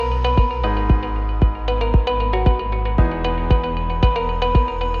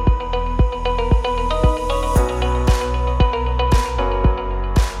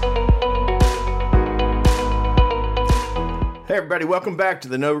everybody. Welcome back to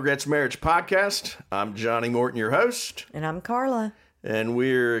the No Regrets Marriage Podcast. I'm Johnny Morton, your host. And I'm Carla. And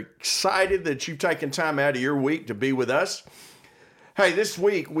we're excited that you've taken time out of your week to be with us. Hey, this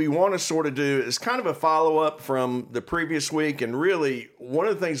week we want to sort of do is kind of a follow-up from the previous week. And really, one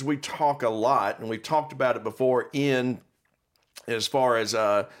of the things we talk a lot, and we've talked about it before as far as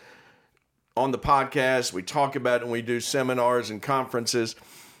on the podcast, we talk about it when we do seminars and conferences,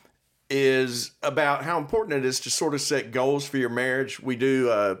 is about how important it is to sort of set goals for your marriage. We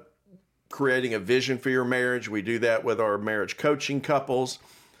do creating a vision for your marriage. We do that with our marriage coaching couples.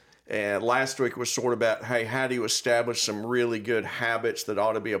 And last week was sort of about, hey, how do you establish some really good habits that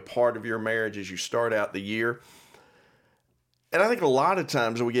ought to be a part of your marriage as you start out the year? And I think a lot of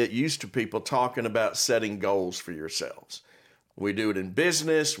times we get used to people talking about setting goals for yourselves. We do it in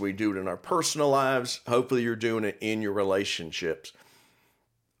business. We do it in our personal lives. Hopefully you're doing it in your relationships.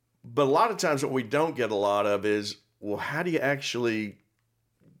 But a lot of times what we don't get a lot of is, well, how do you actually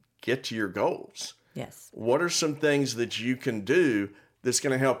get to your goals? Yes. What are some things that you can do that's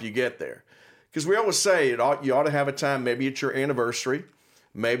going to help you get there? Because we always say you ought to have a time, maybe it's your anniversary,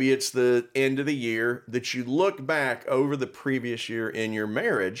 maybe it's the end of the year, that you look back over the previous year in your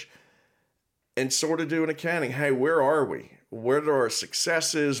marriage and sort of do an accounting. Hey, where are we? Where are our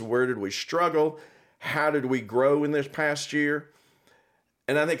successes? Where did we struggle? How did we grow in this past year?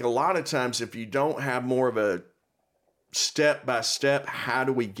 And I think a lot of times if you don't have more of a step-by-step, how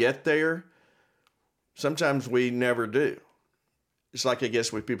do we get there? Sometimes we never do. It's like, I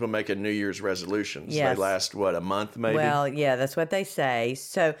guess, when people make a New Year's resolutions. Yes. They last, a month maybe? Well, yeah, that's what they say.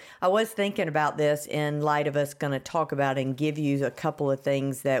 So I was thinking about this in light of us going to talk about and give you a couple of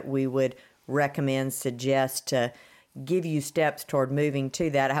things that we would recommend, suggest to give you steps toward moving to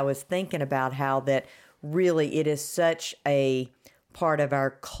that. I was thinking about how that really it is such a part of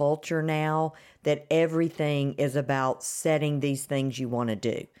our culture now that everything is about setting these things you want to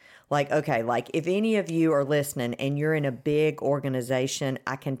do. Like, okay, like if any of you are listening and you're in a big organization,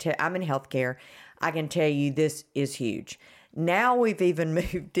 I'm in healthcare. I can tell you this is huge. Now we've even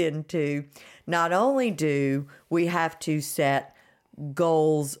moved into not only do we have to set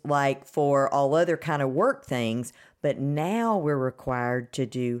goals like for all other kind of work things, but now we're required to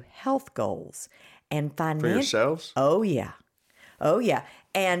do health goals and financial. For yourselves? Oh, yeah. Oh, yeah.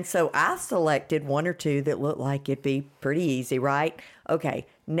 And so I selected one or two that looked like it'd be pretty easy, right? Okay,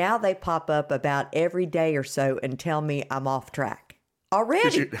 now they pop up about every day or so and tell me I'm off track.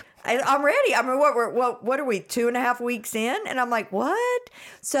 Already. I'm ready. I mean, what are we, 2.5 weeks in? And I'm like, what?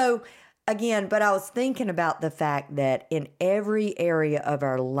 So again, but I was thinking about the fact that in every area of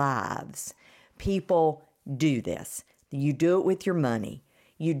our lives, people do this. You do it with your money.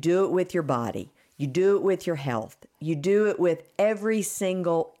 You do it with your body. You do it with your health. You do it with every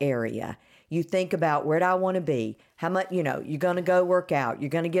single area. You think about, where do I want to be? How much, you're going to go work out.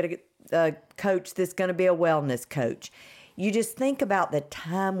 You're going to get a coach that's going to be a wellness coach. You just think about the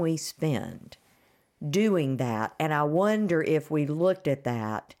time we spend doing that. And I wonder if we looked at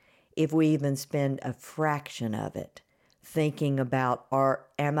that, if we even spend a fraction of it thinking about,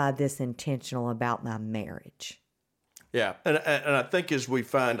 am I this intentional about my marriage? Yeah. And I think as we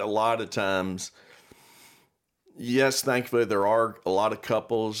find a lot of times, yes, thankfully there are a lot of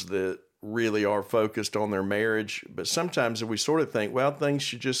couples that really are focused on their marriage, but sometimes we sort of think, well, things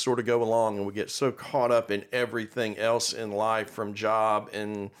should just sort of go along, and we get so caught up in everything else in life, from job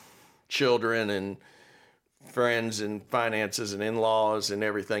and children and friends and finances and in-laws and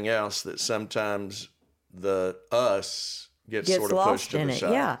everything else, that sometimes the us gets sort of lost pushed to in the it.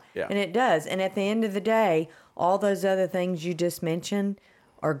 side. Yeah, and it does. And at the end of the day, all those other things you just mentioned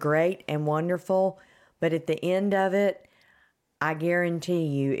are great and wonderful, but at the end of it, I guarantee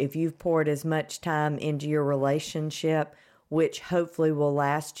you, if you've poured as much time into your relationship, which hopefully will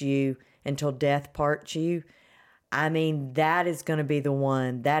last you until death parts you, I mean, that is going to be the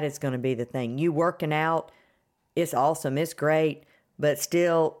one. That is going to be the thing. You working out, it's awesome. It's great. But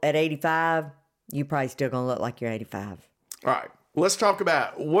still, at 85, you probably still going to look like you're 85. All right. Let's talk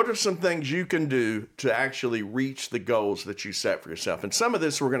about what are some things you can do to actually reach the goals that you set for yourself. And some of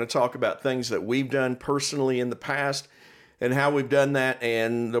this, we're going to talk about things that we've done personally in the past and how we've done that.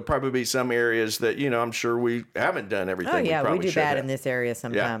 And there'll probably be some areas that, I'm sure we haven't done everything. Oh, yeah, we do bad have. in this area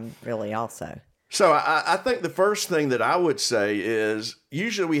sometimes, really, also. So I think the first thing that I would say is,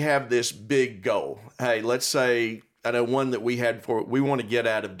 usually we have this big goal. Hey, let's say, I know one that we had we want to get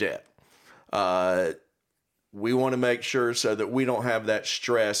out of debt. We want to make sure so that we don't have that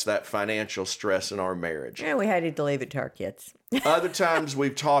stress, that financial stress in our marriage. Yeah, we had to leave it to our kids. Other times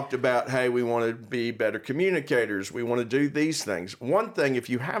we've talked about, hey, we want to be better communicators. We want to do these things. One thing, if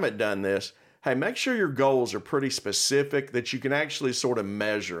you haven't done this, hey, make sure your goals are pretty specific, that you can actually sort of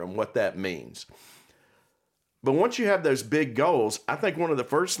measure and what that means. But once you have those big goals, I think one of the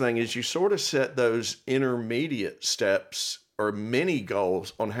first things is you sort of set those intermediate steps or mini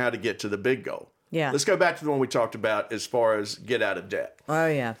goals on how to get to the big goal. Yeah. Let's go back to the one we talked about as far as get out of debt. Oh,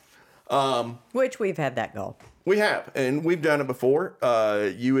 yeah. Which we've had that goal. We have, and we've done it before.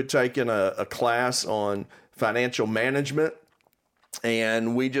 You had taken a class on financial management,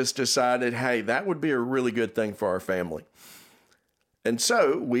 and we just decided, hey, that would be a really good thing for our family. And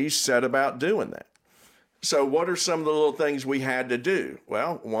so we set about doing that. So what are some of the little things we had to do?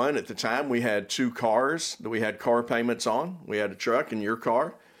 Well, one, at the time, we had 2 cars that we had car payments on. We had a truck and your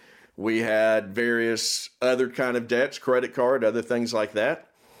car. We had various other kind of debts, credit card, other things like that.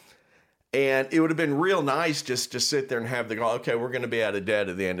 And it would have been real nice just to sit there and have the goal, okay, we're going to be out of debt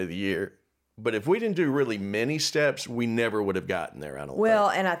at the end of the year. But if we didn't do really many steps, we never would have gotten there, I don't think.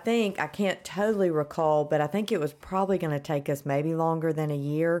 And I think, I can't totally recall, but I think it was probably going to take us maybe longer than a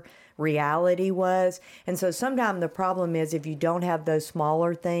year, reality was. And so sometimes the problem is if you don't have those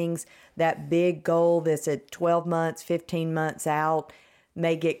smaller things, that big goal that's at 12 months, 15 months out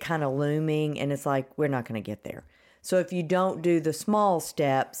may get kind of looming, and it's like, we're not going to get there. So if you don't do the small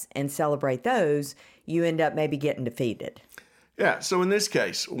steps and celebrate those, you end up maybe getting defeated. Yeah, so in this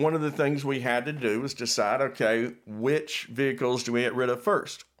case, one of the things we had to do was decide, okay, which vehicles do we get rid of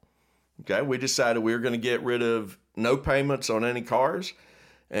first? Okay, we decided we were going to get rid of no payments on any cars,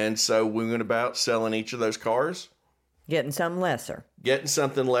 and so we went about selling each of those cars. Getting something lesser. Getting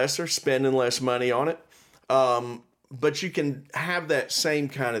something lesser, spending less money on it. But you can have that same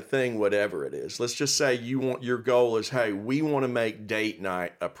kind of thing, whatever it is. Let's just say your goal is, hey, we want to make date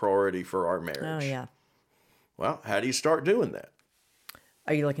night a priority for our marriage. Oh, yeah. Well, how do you start doing that?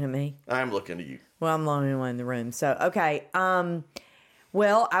 Are you looking at me? I'm looking at you. Well, I'm the only one in the room. So, okay.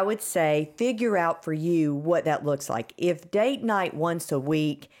 Well, I would say figure out for you what that looks like. If date night once a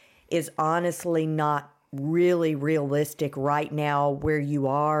week is honestly not really realistic right now where you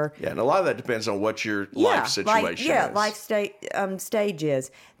are. Yeah, and a lot of that depends on what your life situation is. Life stage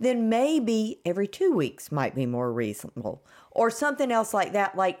is. Then maybe every 2 weeks might be more reasonable. Or something else like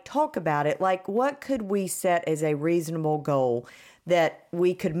that, like talk about it. Like what could we set as a reasonable goal that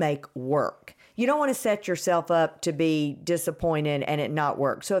we could make work? You don't want to set yourself up to be disappointed and it not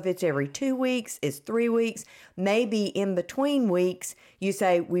work. So if it's every 2 weeks, it's 3 weeks, maybe in between weeks, you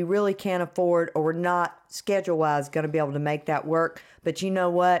say we really can't afford or we're not schedule-wise going to be able to make that work. But you know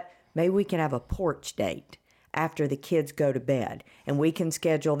what? Maybe we can have a porch date after the kids go to bed and we can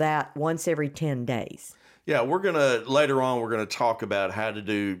schedule that once every 10 days. Yeah, later on, we're going to talk about how to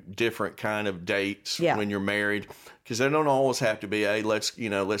do different kind of dates when you're married. Because they don't always have to be, hey, let's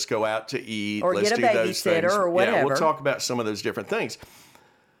go out to eat. Or let's get a do those babysitter things. or whatever. Yeah, we'll talk about some of those different things.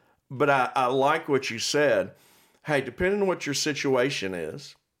 But I like what you said. Hey, depending on what your situation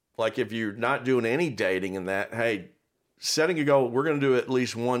is, like if you're not doing any dating in that, hey, setting a goal, we're going to do it at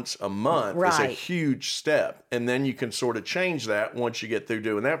least once a month is a huge step. And then you can sort of change that once you get through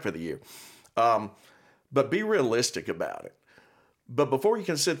doing that for the year. But be realistic about it. But before you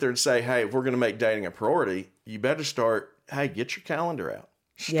can sit there and say, hey, if we're going to make dating a priority, you better start, hey, get your calendar out.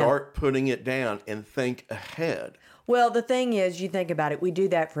 Start putting it down and think ahead. Well, the thing is, you think about it, we do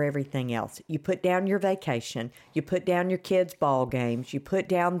that for everything else. You put down your vacation, you put down your kids' ball games, you put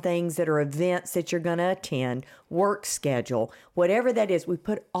down things that are events that you're going to attend, work schedule, whatever that is, we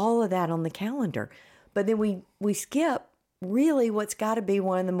put all of that on the calendar. But then we skip really what's got to be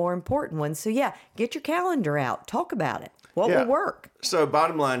one of the more important ones. So yeah, get your calendar out, talk about it. What will work? So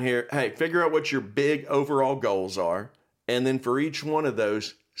bottom line here, hey, figure out what your big overall goals are. And then for each one of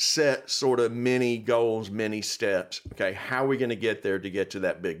those, set sort of mini goals, mini steps. Okay, how are we going to get there to get to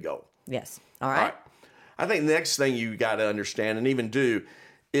that big goal? Yes. All right. I think the next thing you got to understand and even do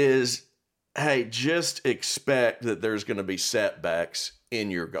is, hey, just expect that there's going to be setbacks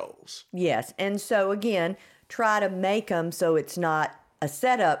in your goals. Yes. And so again, try to make them so it's not a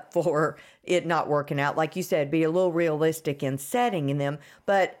setup for it not working out. Like you said, be a little realistic in setting them.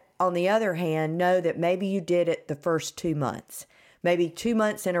 But on the other hand, know that maybe you did it the first 2 months. Maybe 2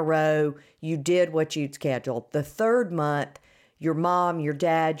 months in a row, you did what you'd scheduled. The third month, your mom, your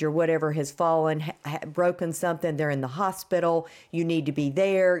dad, your whatever has fallen, broken something, they're in the hospital, you need to be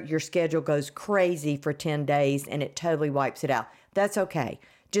there, your schedule goes crazy for 10 days and it totally wipes it out. That's okay.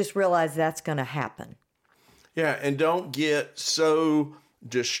 Just realize that's going to happen. Yeah, and don't get so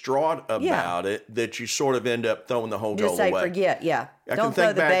distraught about it that you sort of end up throwing the whole Just goal say away. forget, yeah. I Don't can throw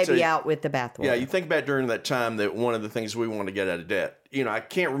think the back baby to- out with the bathwater. Yeah, you think back during that time that one of the things we want to get out of debt. You know, I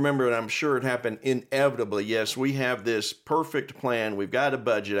can't remember, and I'm sure it happened inevitably. Yes, we have this perfect plan. We've got a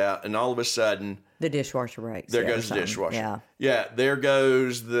budget out, and all of a sudden, the dishwasher breaks. there yeah, or goes the something. dishwasher. Yeah. There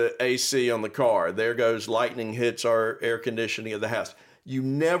goes the AC on the car. There goes lightning hits our air conditioning of the house. You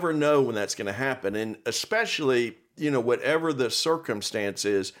never know when that's going to happen. And especially, you know, whatever the circumstance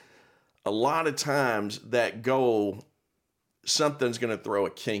is, a lot of times that goal, something's going to throw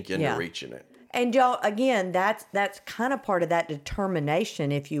a kink into reaching it. And y'all, again, that's kind of part of that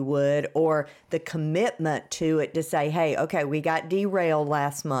determination, if you would, or the commitment to it to say, hey, okay, we got derailed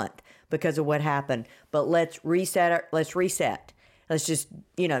last month because of what happened, but let's reset. Let's just,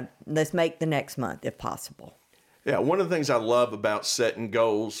 you know, let's make the next month if possible. Yeah, one of the things I love about setting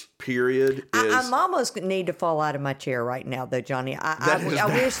goals, period, is I'm almost need to fall out of my chair right now, though, Johnny.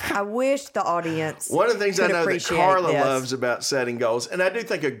 I wish the audience. one of the things I could know that appreciate Carla this. loves about setting goals, and I do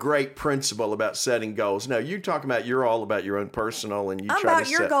think a great principle about setting goals. Now, you talking about you're all about your own personal, and you I'm try about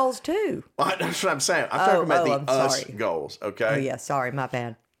to your set. goals too. Well, that's what I'm saying. I'm talking about I'm the us sorry. goals. Okay. Oh yeah, sorry, my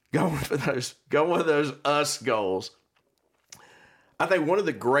bad. Go with those us goals. I think one of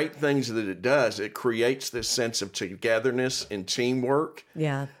the great things that it does, it creates this sense of togetherness and teamwork.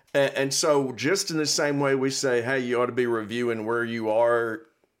 Yeah. And so just in the same way we say, hey, you ought to be reviewing where you are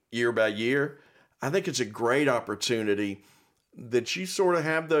year by year, I think it's a great opportunity that you sort of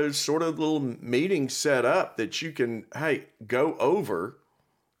have those sort of little meetings set up that you can, hey, go over,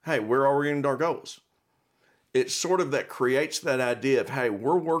 hey, where are we in our goals? It's sort of that creates that idea of, hey,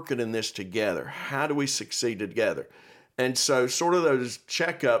 we're working in this together. How do we succeed together? And so sort of those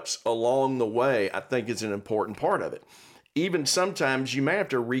checkups along the way, I think is an important part of it. Even sometimes you may have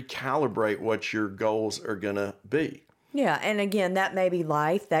to recalibrate what your goals are going to be. Yeah, and again, that may be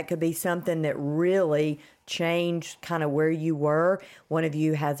life. That could be something that really changed kind of where you were. One of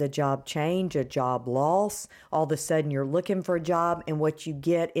you has a job change, a job loss. All of a sudden you're looking for a job, and what you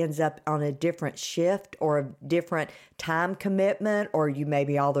get ends up on a different shift or a different time commitment, or you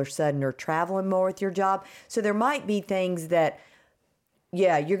maybe all of a sudden are traveling more with your job. So there might be things that,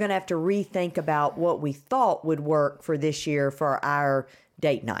 yeah, you're going to have to rethink about what we thought would work for this year for our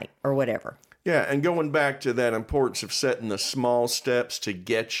date night or whatever. Yeah, and going back to that importance of setting the small steps to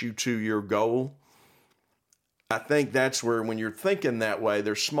get you to your goal, I think that's where when you're thinking that way,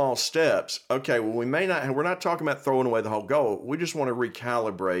 there's small steps. Okay, well, we're not talking about throwing away the whole goal. We just want to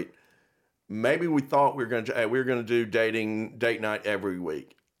recalibrate. Maybe we thought we were going to do date night every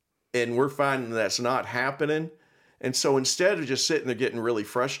week, and we're finding that's not happening. And so instead of just sitting there getting really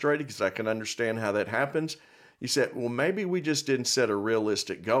frustrated, because I can understand how that happens, you said, well, maybe we just didn't set a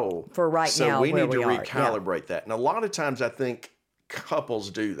realistic goal. For right so now, we where need to we are. recalibrate that. And a lot of times I think couples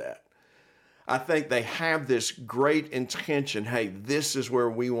do that. I think they have this great intention, hey, this is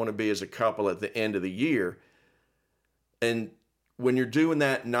where we want to be as a couple at the end of the year. And when you're doing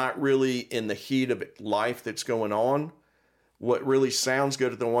that, not really in the heat of life that's going on, what really sounds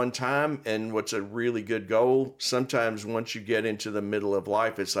good at the one time and what's a really good goal, sometimes once you get into the middle of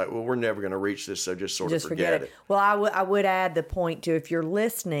life, it's like, well, we're never going to reach this, so just sort of forget it. Well, I would add the point too, if you're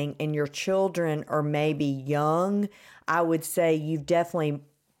listening and your children are maybe young, I would say you've definitely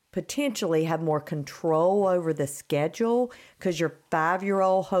potentially have more control over the schedule, because your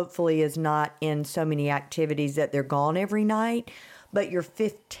 5-year-old hopefully is not in so many activities that they're gone every night, but your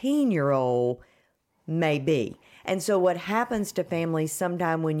 15-year-old may be. And so what happens to families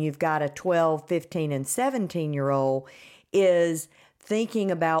sometime when you've got a 12, 15, and 17-year-old is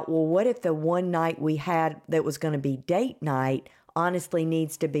thinking about, well, what if the one night we had that was going to be date night honestly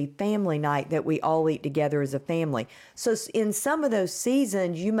needs to be family night, that we all eat together as a family. So in some of those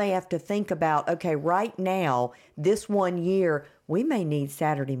seasons, you may have to think about, okay, right now, this one year, we may need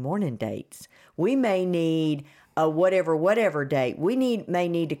Saturday morning dates. We may need a whatever date. We may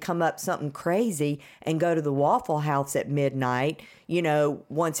need to come up something crazy and go to the Waffle House at midnight,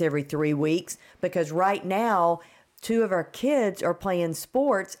 once every 3 weeks, because right now, 2 of our kids are playing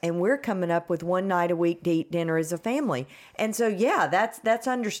sports and we're coming up with one night a week to eat dinner as a family. And so, yeah, that's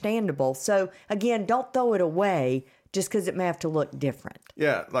understandable. So again, don't throw it away just because it may have to look different.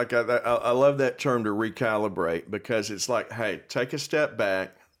 Yeah, like I love that term to recalibrate, because it's like, hey, take a step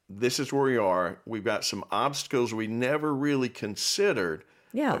back. This is where we are. We've got some obstacles we never really considered.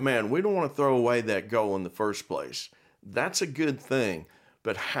 Yeah. But man, we don't want to throw away that goal in the first place. That's a good thing.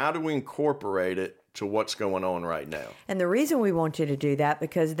 But how do we incorporate it to what's going on right now? And the reason we want you to do that,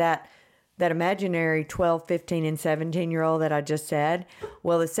 because that that imaginary 12, 15, and 17-year-old that I just said,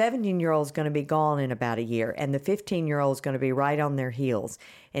 well, the 17-year-old is going to be gone in about a year, and the 15-year-old is going to be right on their heels.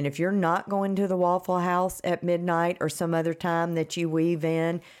 And if you're not going to the Waffle House at midnight or some other time that you weave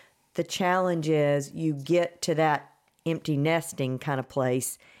in, the challenge is you get to that empty nesting kind of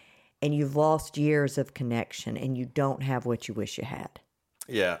place, and you've lost years of connection, and you don't have what you wish you had.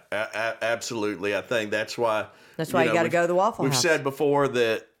 Yeah, absolutely. I think that's why. That's why you got to go to the Waffle House. We've said before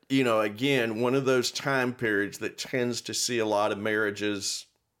that, again, one of those time periods that tends to see a lot of marriages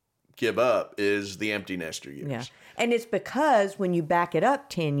give up is the empty nester years. Yeah. And it's because when you back it up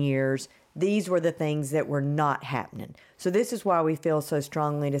 10 years, these were the things that were not happening. So this is why we feel so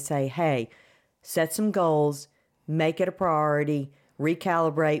strongly to say, hey, set some goals, make it a priority,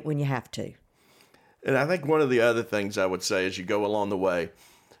 recalibrate when you have to. And I think one of the other things I would say as you go along the way,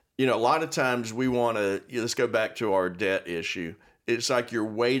 a lot of times we want to, let's go back to our debt issue. It's like you're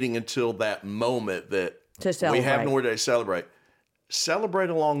waiting until that moment that we have nowhere to celebrate. Celebrate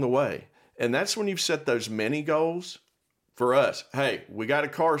along the way. And that's when you've set those mini goals for us. Hey, we got a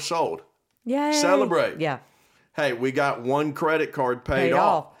car sold. Yay. Celebrate. Yeah. Hey, we got one credit card paid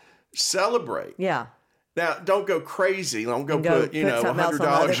off. Celebrate. Yeah. Now, don't go crazy. Don't go put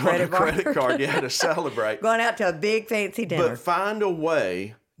 $100 on a credit card. You had to celebrate. Going out to a big fancy dinner. But find a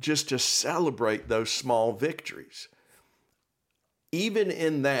way just to celebrate those small victories. Even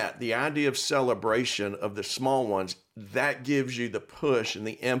in that, the idea of celebration of the small ones, that gives you the push and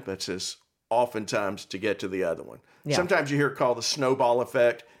the impetus oftentimes to get to the other one. Yeah. Sometimes you hear it called the snowball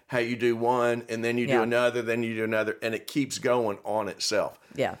effect, how you do one and then you do another, then you do another, and it keeps going on itself.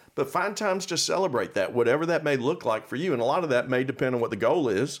 Yeah. But find times to celebrate that, whatever that may look like for you. And a lot of that may depend on what the goal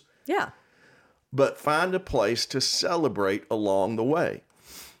is. Yeah. But find a place to celebrate along the way.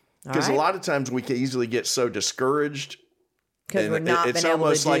 Because a lot of times we can easily get so discouraged. Because we're not it's been able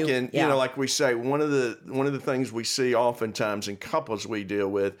almost to like do, like we say, one of the things we see oftentimes in couples we deal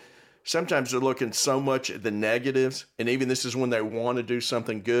with, sometimes they're looking so much at the negatives, and even this is when they want to do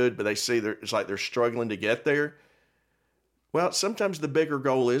something good, but they see it's like they're struggling to get there. Well, sometimes the bigger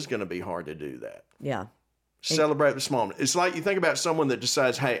goal is going to be hard to do that. Yeah. Celebrate the small one. It's like you think about someone that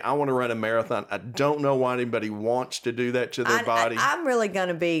decides, hey, I want to run a marathon. I don't know why anybody wants to do that to their body. I'm really going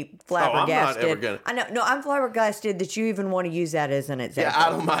to be flabbergasted. I'm not ever going to. I know. No, I'm flabbergasted that you even want to use that as an example. Yeah, I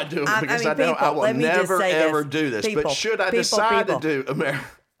don't mind doing it because I know I will never, ever do this. But should I decide to do a marathon?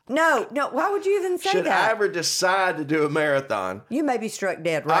 No. Why would you even say that? Should I ever decide to do a marathon? You may be struck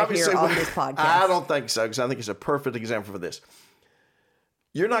dead here on this podcast. I don't think so, because I think it's a perfect example for this.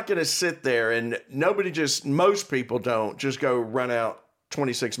 You're not going to sit there and most people don't just go run out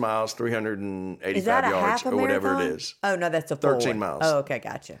 26 miles, 385 yards, or whatever it is. Oh, no, that's a full 13 miles. Oh, okay,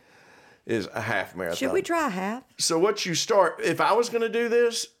 gotcha. Is a half marathon. Should we try a half? So what you start, if I was going to do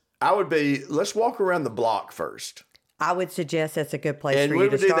this, I would be, let's walk around the block first. I would suggest that's a good place for you to start. And we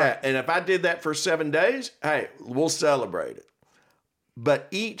would do that. And if I did that for 7 days, hey, we'll celebrate it. But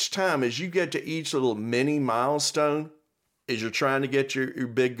each time, as you get to each little mini milestone, as you're trying to get your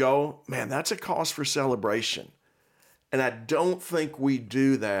big goal, man, that's a cause for celebration. And I don't think we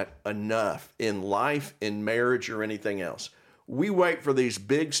do that enough in life, in marriage, or anything else. We wait for these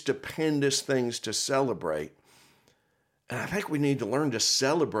big, stupendous things to celebrate. And I think we need to learn to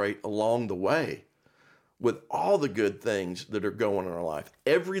celebrate along the way with all the good things that are going in our life.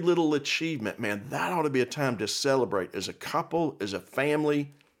 Every little achievement, man, that ought to be a time to celebrate as a couple, as a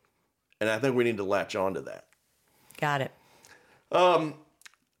family. And I think we need to latch on to that. Got it.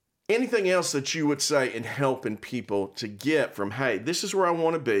 Anything else that you would say in helping people to get from, hey, this is where I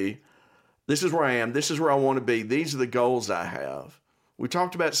want to be. This is where I am. This is where I want to be. These are the goals I have. We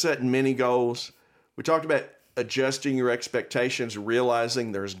talked about setting mini goals. We talked about adjusting your expectations,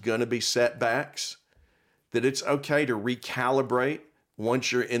 realizing there's going to be setbacks, that it's okay to recalibrate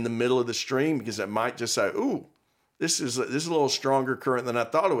once you're in the middle of the stream, because it might just say, ooh, this is a little stronger current than I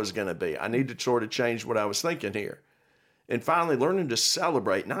thought it was going to be. I need to sort of change what I was thinking here. And finally, learning to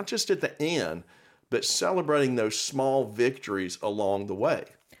celebrate, not just at the end, but celebrating those small victories along the way.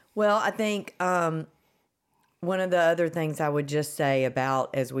 Well, I think one of the other things I would just say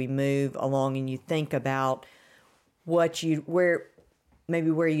about as we move along and you think about where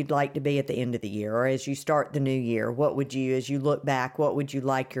you'd like to be at the end of the year, or as you start the new year, as you look back, what would you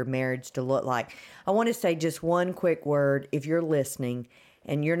like your marriage to look like? I want to say just one quick word. If you're listening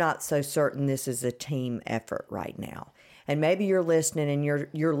and you're not so certain this is a team effort right now, and maybe you're listening and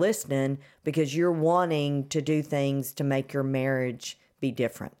you're listening because you're wanting to do things to make your marriage be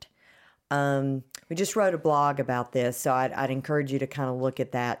different. We just wrote a blog about this, so I'd encourage you to kind of look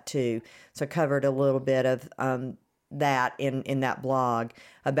at that too. So I covered a little bit of that in that blog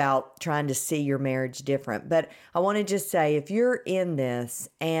about trying to see your marriage different. But I want to just say, if you're in this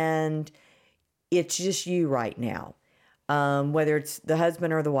and it's just you right now, whether it's the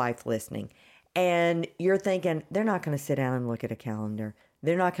husband or the wife listening, and you're thinking, they're not going to sit down and look at a calendar.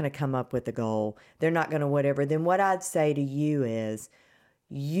 They're not going to come up with a goal. They're not going to whatever. Then what I'd say to you is,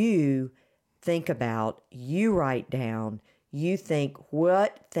 you think about, you write down, you think,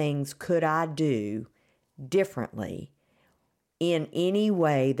 what things could I do differently in any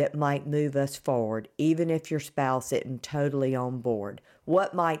way that might move us forward, even if your spouse isn't totally on board?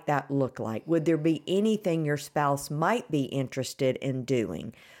 What might that look like? Would there be anything your spouse might be interested in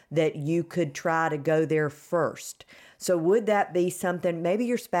doing that you could try to go there first? So would that be something, maybe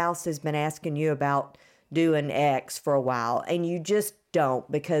your spouse has been asking you about doing X for a while and you just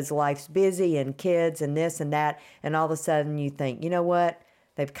don't because life's busy and kids and this and that, and all of a sudden you think, you know what,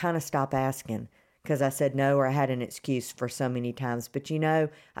 they've kind of stopped asking because I said no or I had an excuse for so many times. But you know,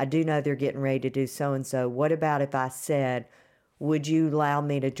 I do know they're getting ready to do so and so. What about if I said, would you allow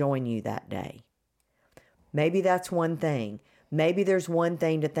me to join you that day? Maybe that's one thing. Maybe there's one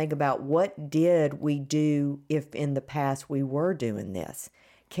thing to think about. What did we do if in the past we were doing this?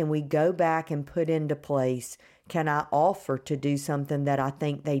 Can we go back and put into place? Can I offer to do something that I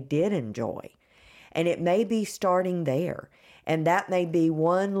think they did enjoy? And it may be starting there. And that may be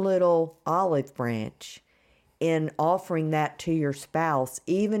one little olive branch in offering that to your spouse,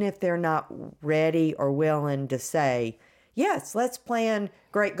 even if they're not ready or willing to say, yes, let's plan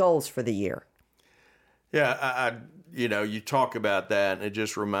great goals for the year. Yeah, I you talk about that, and it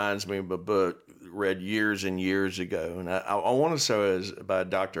just reminds me of a book read years and years ago. And I want to say it was by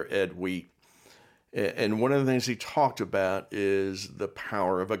Dr. Ed Wheat. And one of the things he talked about is the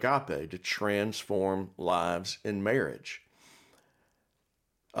power of agape to transform lives in marriage.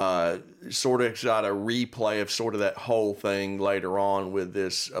 Sort of got a replay of sort of that whole thing later on with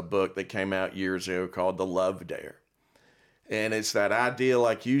a book that came out years ago called The Love Dare. And it's that idea,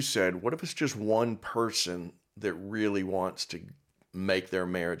 like you said, what if it's just one person that really wants to make their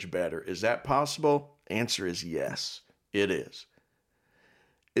marriage better? Is that possible? Answer is yes, it is.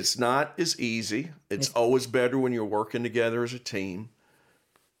 It's not as easy. It's always better when you're working together as a team.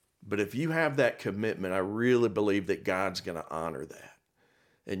 But if you have that commitment, I really believe that God's going to honor that.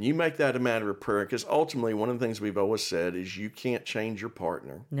 And you make that a matter of prayer, because ultimately one of the things we've always said is you can't change your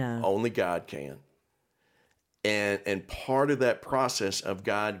partner. No. Only God can. And part of that process of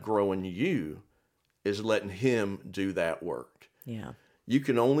God growing you is letting him do that work. Yeah. You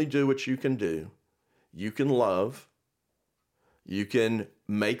can only do what you can do. You can love. You can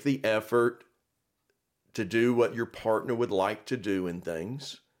make the effort to do what your partner would like to do in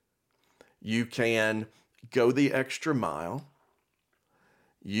things. You can go the extra mile.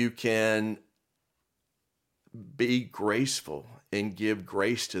 You can be graceful and give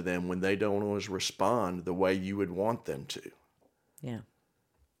grace to them when they don't always respond the way you would want them to. Yeah.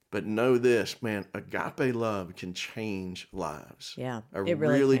 But know this, man, agape love can change lives. Yeah, I it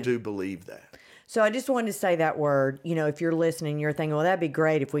really can. do believe that. So I just wanted to say that word. You know, if you're listening, you're thinking, well, that'd be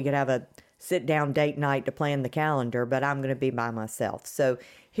great if we could have a sit-down date night to plan the calendar, but I'm going to be by myself. So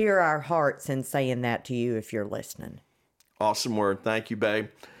hear our hearts in saying that to you if you're listening. Awesome word. Thank you, babe.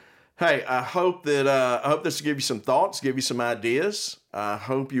 Hey, I hope this will give you some thoughts, give you some ideas. I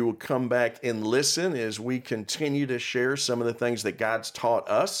hope you will come back and listen as we continue to share some of the things that God's taught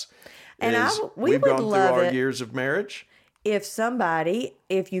us. And we we've would gone through love our it years of marriage. If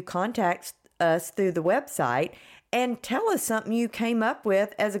you contact us through the website and tell us something you came up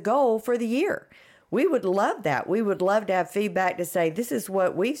with as a goal for the year. We would love that. We would love to have feedback to say, this is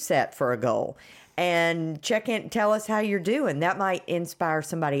what we've set for a goal. And check in, tell us how you're doing. That might inspire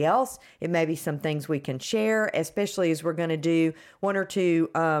somebody else. It may be some things we can share, especially as we're going to do one or two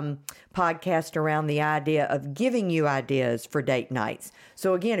podcasts around the idea of giving you ideas for date nights.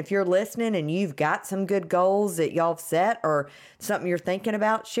 So again, if you're listening and you've got some good goals that y'all have set or something you're thinking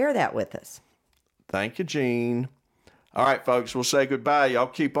about, share that with us. Thank you, Gene. All right, folks, we'll say goodbye. Y'all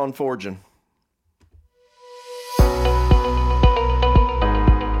keep on forging.